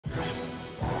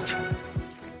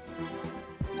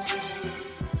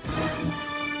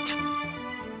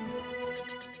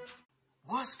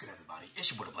What's good, everybody? It's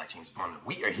your boy, TheBlackJamesBond.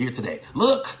 We are here today.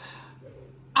 Look,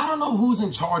 I don't know who's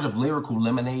in charge of Lyrical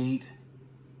Lemonade,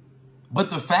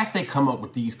 but the fact they come up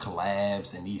with these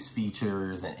collabs and these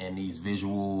features and these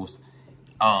visuals,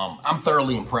 I'm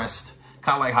thoroughly impressed.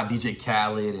 Kind of like how DJ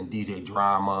Khaled and DJ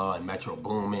Drama and Metro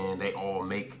Boomin, they all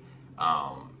make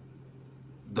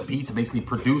the beats, basically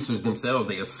producers themselves.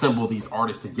 They assemble these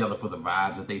artists together for the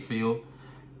vibes that they feel.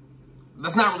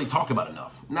 That's not really talked about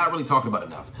enough. Not really talked about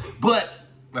enough. But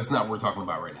that's not what we're talking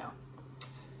about right now.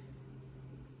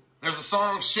 There's a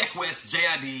song, Sheck Wes,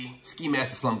 JID, Ski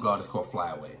Mask, Slump God. It's called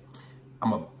Fly Away.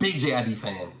 I'm a big JID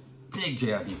fan. Big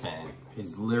JID fan.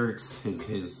 His lyrics,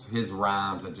 his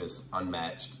rhymes are just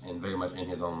unmatched and very much in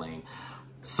his own lane.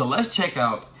 So let's check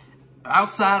out,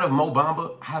 outside of Mo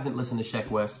Bamba, I haven't listened to Sheck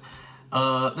Wes.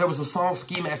 There was a song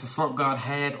Ski Mask, Slump God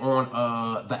had on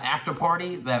The After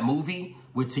Party, that movie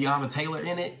with Tiana Taylor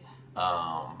in it.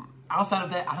 Outside of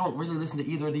that, I don't really listen to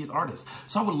either of these artists.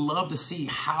 So I would love to see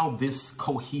how this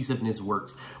cohesiveness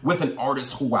works with an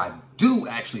artist who I do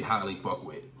actually highly fuck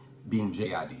with, being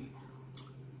JID.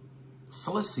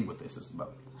 So let's see what this is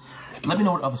about. Let me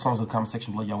know what other songs in the comment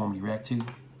section below y'all want me to react to, and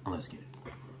let's get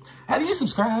it. Have you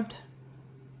subscribed?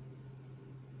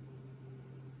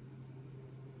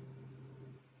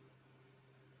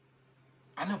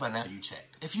 I know by now you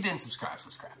checked. If you didn't subscribe,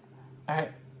 subscribe. All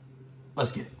right,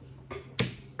 let's get it.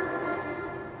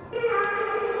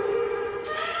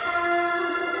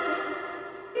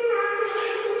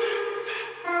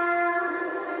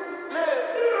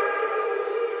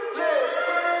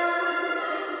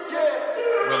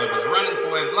 Brother was running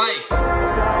for his life.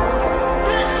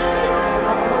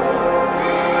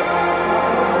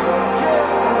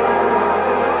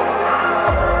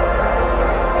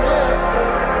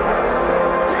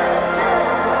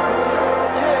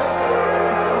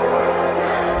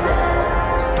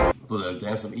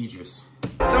 Damn, some Idris.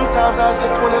 Sometimes I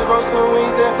just wanna grow some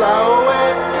wings and fly away.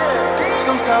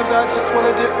 Sometimes I just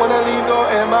wanna dip, wanna leave, go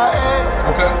MIA.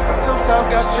 Okay. Sometimes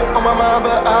got shit on my mind,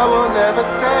 but I will never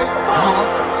say.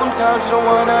 Sometimes you're the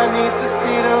one I need to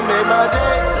see to make my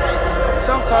day.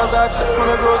 Sometimes I just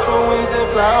wanna grow some wings and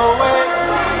fly away.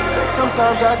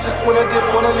 Sometimes I just wanna dip,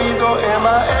 wanna leave, go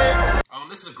MIA.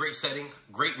 This is a great setting,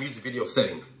 great music video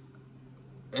setting.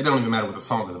 It don't even matter what the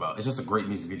song is about. It's just a great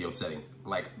music video setting.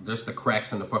 Like, just the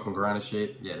cracks in the fucking ground and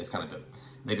shit. Yeah, that's kind of dope.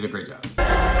 They did a great job.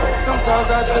 Sometimes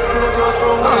I just wanna grow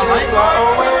some wings and fly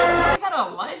away. Is that a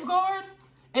lifeguard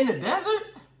in the desert?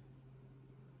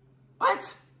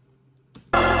 What?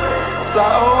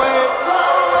 Fly away.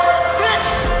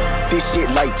 This shit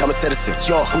light, I'm a citizen.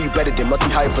 Yo, who you better than? Must be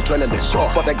higher for adrenaline. Yo,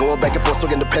 fuck that going back and forth,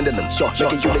 swinging the pendulum. Yo,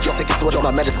 making you niggas sick, it's what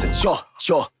my medicine.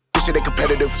 Yo. This shit ain't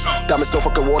competitive. Diamond so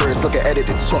fucking water, it's looking edited.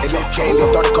 In this game,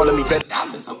 they started calling me better.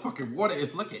 Diamond so fucking water,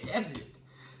 it's looking edited.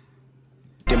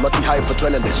 They must be higher for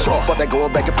adrenaline. Fuck that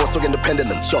going back and forth, swinging the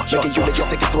pendulum. Making you niggas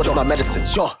sick, it's what my medicine.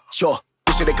 Yo.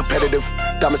 This shit ain't competitive.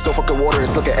 Diamond so fucking water,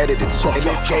 it's looking edited. In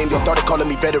this game, they started calling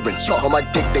me veteran. On my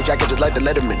dick, they jacket just like the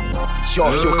Letterman. Yo,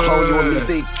 you a clone, you a me,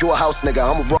 say you a house nigga,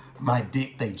 I'm a rock. My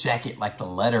dick, they jacket like the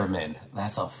Letterman.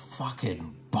 That's a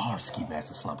fucking bar, Ski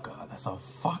Mask, Slump God. That's a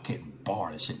fucking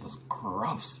bar. That shit was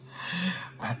gross.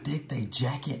 My dick, they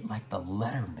jacket like the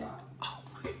Letterman. Oh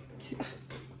my God.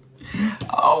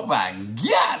 Oh my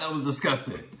God, that was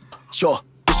disgusting. Yo,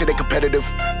 this shit ain't competitive.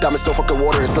 Diamond so fucking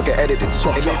water, it's looking edited. In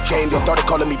this game, they started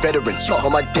calling me veteran.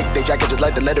 On my dick, they jacket just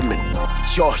like the Letterman.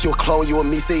 Yo, you a clone, you a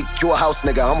me, say you a house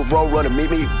nigga. I'm a road runner, meet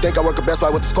me. Think I work the best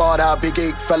right with the squad, how big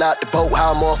geek. Fell out the boat,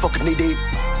 how I'm all fucking knee deep.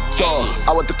 Yo,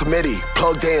 I went to committee,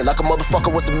 plugged in like a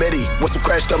motherfucker with some MIDI. With some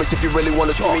crash dummies if you really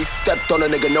wanna see me. Stepped on a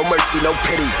nigga, no mercy, no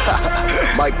pity.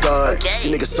 My God,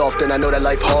 you niggas soft and I know that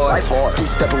life hard. Keep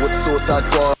stepping with the Suicide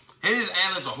Squad. His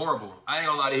ad-libs are horrible. I ain't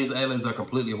gonna lie to you, his ad-libs are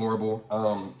completely horrible.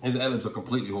 His ad-libs are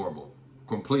completely horrible.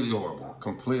 Completely horrible.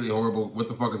 Completely horrible. What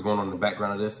the fuck is going on in the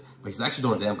background of this? But he's actually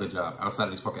doing a damn good job outside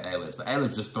of these fucking ad-libs. The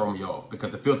ad-libs just throw me off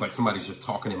because it feels like somebody's just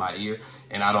talking in my ear,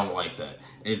 and I don't like that.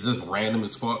 It's just random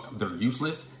as fuck. They're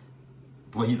useless.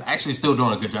 But he's actually still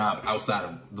doing a good job outside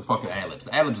of the fucking ad-libs.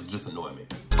 The ad-libs just annoy me.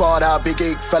 Squad out, big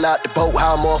geek, fell out the boat,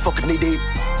 how I'm all fucking knee deep.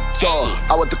 Yo,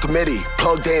 I went to committee,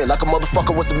 plugged in like a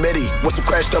motherfucker with some MIDI. With some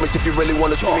crash dummies if you really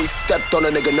wanna see me. Stepped on a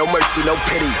nigga, no mercy, no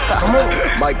pity.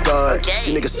 My God,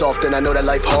 you niggas soft and I know that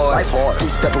life hard. Keep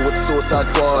stepping with the Suicide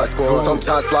Squad.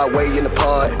 Sometimes fly away in the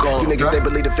pod. You niggas, they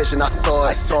believe the vision, I saw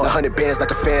it. 100 bands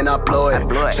like a fan, I blow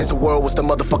it. Change the world, what's the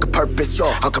motherfucking purpose?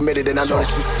 I'm committed and I know that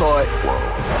you saw it.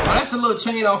 Oh, that's the little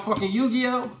chain off fucking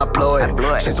Yu-Gi-Oh! I blow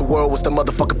it. Change the world, what's the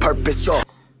motherfucking purpose?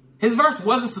 His verse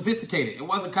wasn't sophisticated. It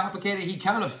wasn't complicated. He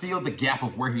kind of filled the gap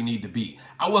of where he needed to be.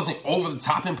 I wasn't over the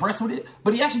top impressed with it,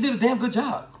 but he actually did a damn good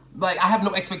job. like, I have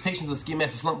no expectations of Ski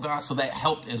Mask Slump God, so that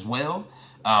helped as well.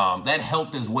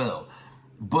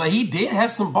 But he did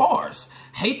have some bars.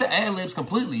 Hate the ad-libs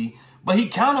completely, but he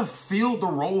kind of filled the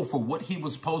role for what he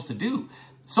was supposed to do.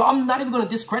 So I'm not even going to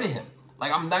discredit him.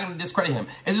 Like, I'm not going to discredit him.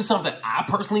 Is this something I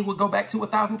personally would go back to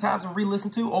 1,000 times and re-listen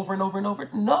to over and over and over?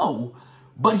 No.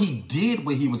 But he did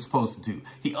what he was supposed to do.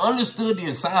 He understood the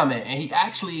assignment, and he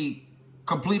actually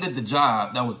completed the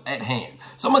job that was at hand.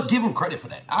 So I'm going to give him credit for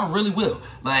that. I really will.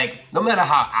 Like, no matter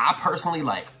how I personally,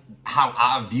 like, how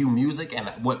I view music and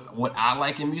what I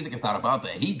like in music, it's not about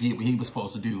that. He did what he was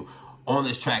supposed to do on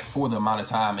this track for the amount of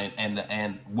time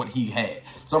and what he had.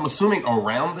 So I'm assuming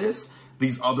around this,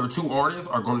 these other two artists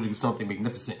are going to do something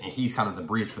magnificent, and he's kind of the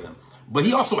bridge for them. But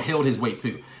he also held his weight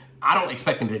too. I don't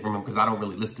expect anything from him because I don't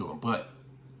really listen to him, but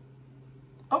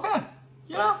okay,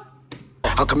 you know.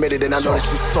 I'm committed and I know that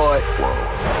you saw it.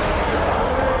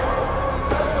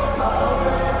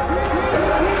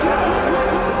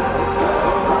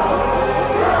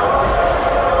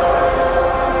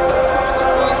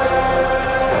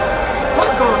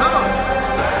 What's going on?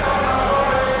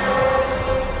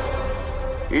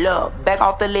 Look, back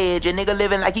off the ledge, a nigga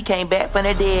living like he came back from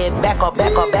the dead. Back up,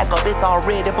 back up, back up, it's all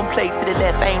red. If I'm played to the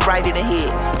left, I ain't right in the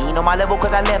head. And you know my level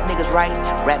cause I left niggas right.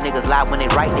 Rap niggas lie when they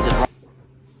right, niggas wrong.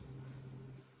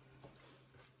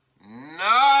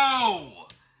 No!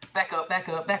 Back up, back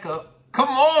up, back up. Come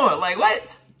on, like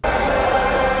what?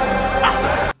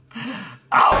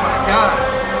 Oh my God.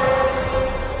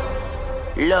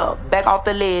 Look, back off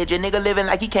the ledge, a nigga living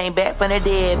like he came back from the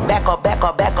dead. Back up, back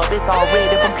up, back up, it's all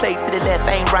red. If I'm played to the left,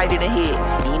 I ain't right in the head.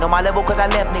 And you know my level cause I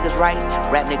left niggas right.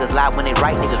 Rap niggas lie when they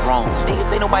right, niggas wrong.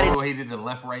 Niggas ain't nobody. Oh, he did the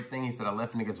left right thing. He said I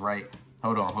left niggas right.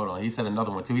 Hold on. He said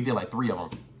another one too. He did like 3 of them.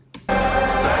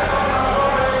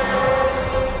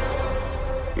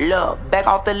 Look, back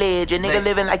off the ledge, a nigga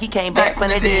living like he came back from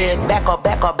the dead. Back up,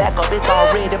 back up, back up, it's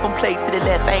all red. If I'm played to the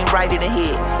left, I ain't right in the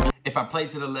head. If I play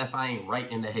to the left, I ain't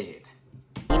right in the head.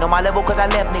 You know my level cause I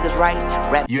left niggas right.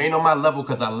 Rap You ain't on my level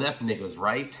cause I left niggas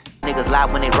right. niggas lie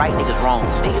when they right, niggas wrong.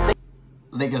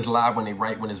 Niggas lie when they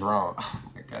right when it's wrong. Oh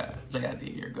my God.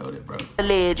 JID, you're goated, bro. The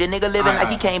ledge, a nigga living like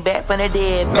he came back from the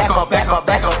dead. Back up, back up,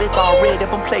 back up, it's all red.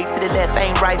 If I'm played to the left, I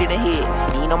ain't right in the head.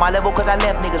 And you know my level cause I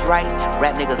left niggas right.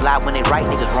 Rap niggas lie when they right,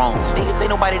 niggas wrong. Niggas ain't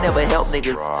nobody never help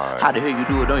niggas. How the hell you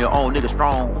do it on your own, nigga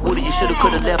strong? Who did you shoulda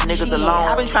coulda left niggas alone?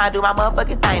 I been trying to do my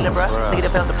motherfucking thing, lil' bruh. Nigga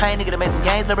that felt the pain, nigga that made some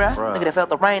gains, lil' bruh. Nigga that felt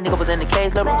the rain, nigga was in the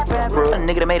cage, lil' bruh.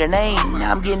 Nigga that made a name.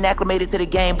 Now I'm getting acclimated to the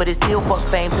game, but it's still fuck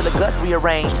fame till the guts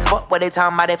rearranged. Fuck what they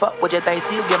talking about, they fuck with your thing.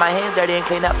 Still get my hands dirty and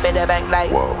clean up in that bank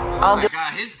like. Oh my God,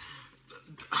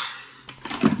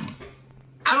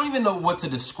 I don't even know what to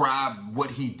describe what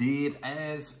he did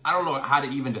as. I don't know how to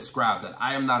even describe that.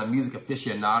 I am not a music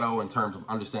aficionado in terms of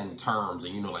understanding terms,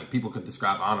 and you know, like people could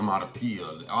describe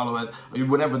onomatopoeias, all of that,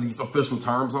 whatever these official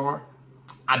terms are.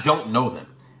 I don't know them.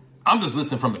 I'm just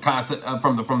listening from the concept,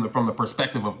 from the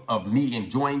perspective of me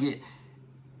enjoying it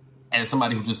as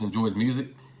somebody who just enjoys music.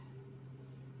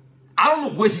 I don't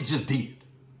know what he just did.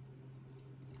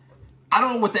 I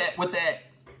don't know what that,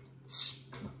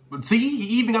 see,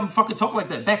 he even got me fucking talking like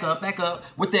that. Back up,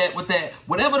 with that,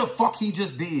 whatever the fuck he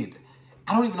just did.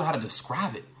 I don't even know how to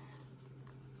describe it.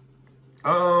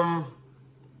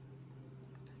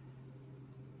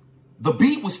 The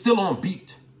beat was still on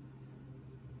beat,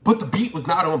 but the beat was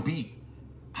not on beat.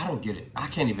 I don't get it.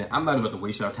 I'm not about to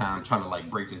waste your time trying to like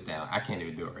break this down. I can't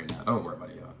even do it right now. Don't worry about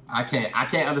it, y'all. I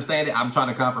can't understand it. I'm trying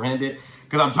to comprehend it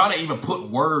because I'm trying to even put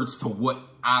words to what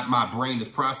my brain is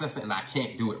processing, and I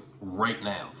can't do it right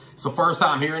now. So first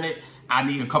time hearing it, I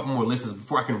need a couple more listens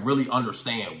before I can really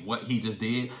understand what he just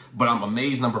did. But I'm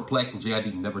amazed and I'm perplexed, and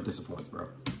JID never disappoints, bro.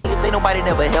 Ain't nobody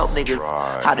never help niggas.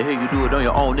 How the hell you do it on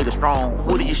your own, nigga strong?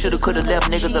 Who did you shoulda coulda left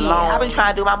niggas alone? I been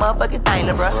trying to do my motherfucking thing,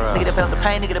 lil' bruh. Nigga that felt the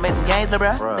pain, nigga that made some gains, lil'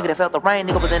 bruh. Nigga that felt the rain,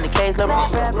 nigga was in the cage, lil' bruh.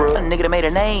 Nigga that made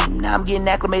a name. Now I'm getting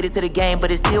acclimated to the game,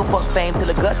 but it's still fuck fame till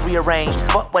the guts rearranged.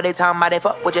 Fuck what they talking about, they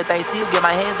fuck with your thing. Still get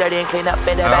my hands dirty and clean up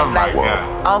in that bank like.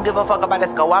 I don't give a fuck about the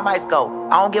score, I might score.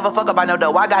 I don't give a fuck about no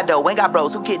dough, I got dough. Ain't got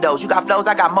bros, who kid those? You got flows,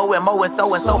 I got mo and so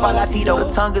falatito.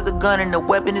 The tongue is a gun and the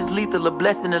weapon is lethal. A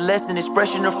blessing, a lesson,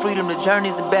 expression of freedom. The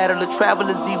journey's a battle, the travel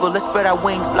is evil. Let's spread our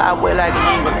wings, fly away like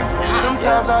an eagle.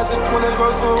 Sometimes I just wanna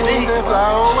grow some wings and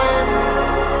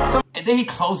fly away. And then he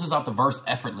closes out the verse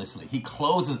effortlessly.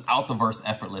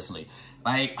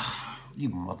 Like, you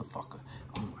motherfucker.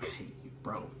 Oh, I hate you,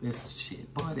 bro. This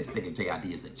shit. Boy, this nigga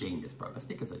JID is a genius, bro. This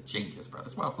nigga's a genius, bro.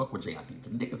 That's why I fuck with JID. The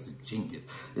nigga's a genius.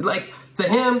 Like, to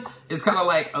him, it's kind of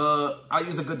like, I'll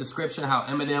use a good description how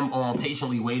Eminem on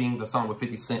Patiently Waiting, the song with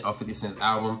 50 Cent, or 50 Cent's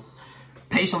album.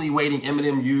 Patiently Waiting,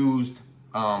 Eminem used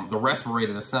the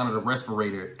respirator, the sound of the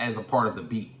respirator as a part of the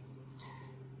beat.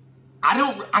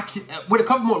 With a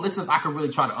couple more listens, I can really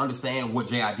try to understand what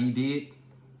JID did.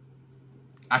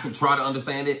 I can try to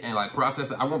understand it and like process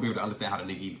it. I won't be able to understand how the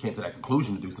nigga even came to that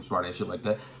conclusion to do some smart ass shit like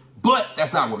that. But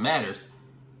that's not what matters.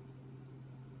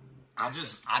 I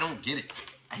don't get it.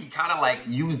 He kind of like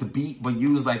used the beat, but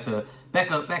used like the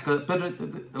back up,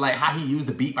 like how he used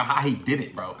the beat, but how he did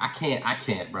it, bro. I can't,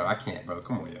 bro.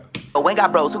 Come on, yo. Oh, ain't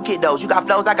got bros, who get those? You got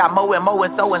flows, I got mo and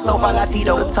so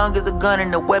falatito. The tongue is a gun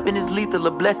and the weapon is lethal.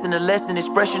 A blessing, a lesson,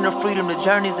 expression of freedom. The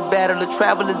journey's a battle, the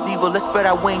travel is evil. Let's spread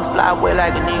our wings, fly away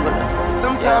like an eagle.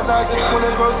 Sometimes I just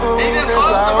wanna grow some wings and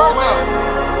fly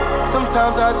away.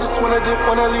 Sometimes I just wanna dip,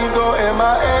 wanna leave, go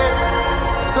MIA.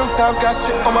 Sometimes got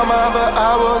shit on my mind, but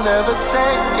I will never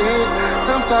say it.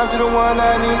 Sometimes you're the one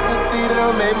I need to see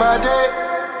to make my day.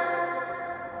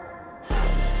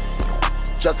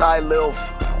 Just how I live,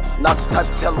 not the type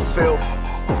to tell a fib.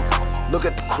 Look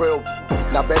at the crib,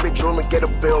 now baby drooling, get a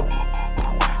bill.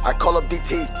 I call up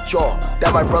DT, yo,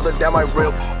 that my brother, that my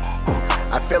rib.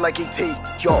 I feel like ET,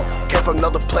 yo, came from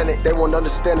another planet. They won't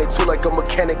understand it too, like a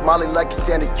mechanic, Molly like a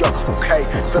Sandy, yo, okay.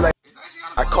 Feel like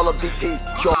I call up DT,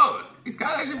 yo. He's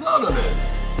kind of actually flowing on this.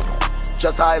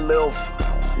 Just how I live,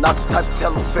 not the type to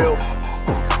tell a fib.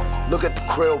 Look at the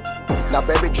crib, now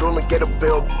baby drooling, get a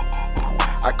bill.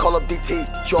 I call up DT,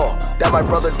 yo, that my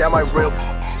brother, that my rib.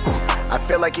 I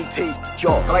feel like ET,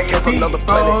 yo, came from another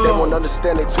planet. They won't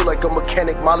understand it too, like a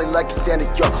mechanic, Molly like a Sandy,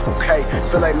 yo, okay.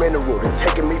 Feel like mineral, they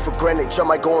taking me for granted, I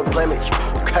might go and blame it,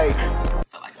 okay.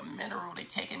 Feel like a mineral, they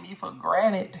taking me for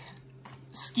granted.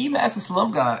 Ski Mask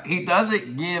Slump God, he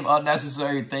doesn't give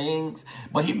unnecessary things,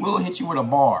 but he will hit you with a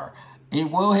bar. He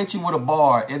will hit you with a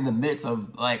bar in the midst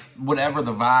of like whatever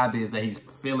the vibe is that he's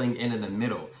filling in the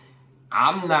middle.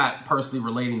 I'm not personally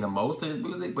relating the most to his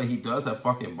music, but he does have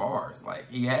fucking bars. Like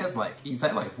he's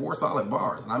had like 4 solid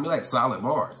bars. And I mean like solid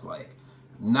bars. Like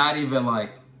not even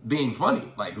like being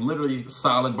funny. Like literally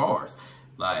solid bars.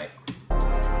 Like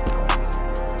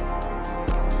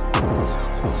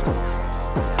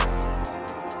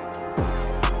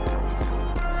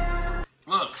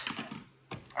look,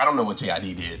 I don't know what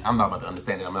JID did. I'm not about to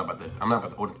understand it. I'm not about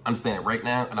to understand it right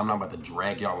now, and I'm not about to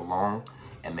drag y'all along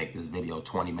and make this video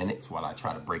 20 minutes while I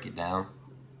try to break it down.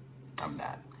 I'm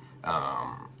not.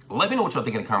 Let me know what y'all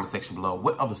think in the comment section below.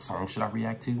 What other songs should I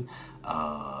react to?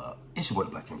 It's your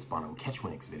boy, TheBlackJamesBond. We'll catch you in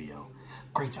the next video.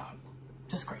 Great job.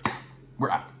 Just great job.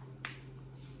 We're out.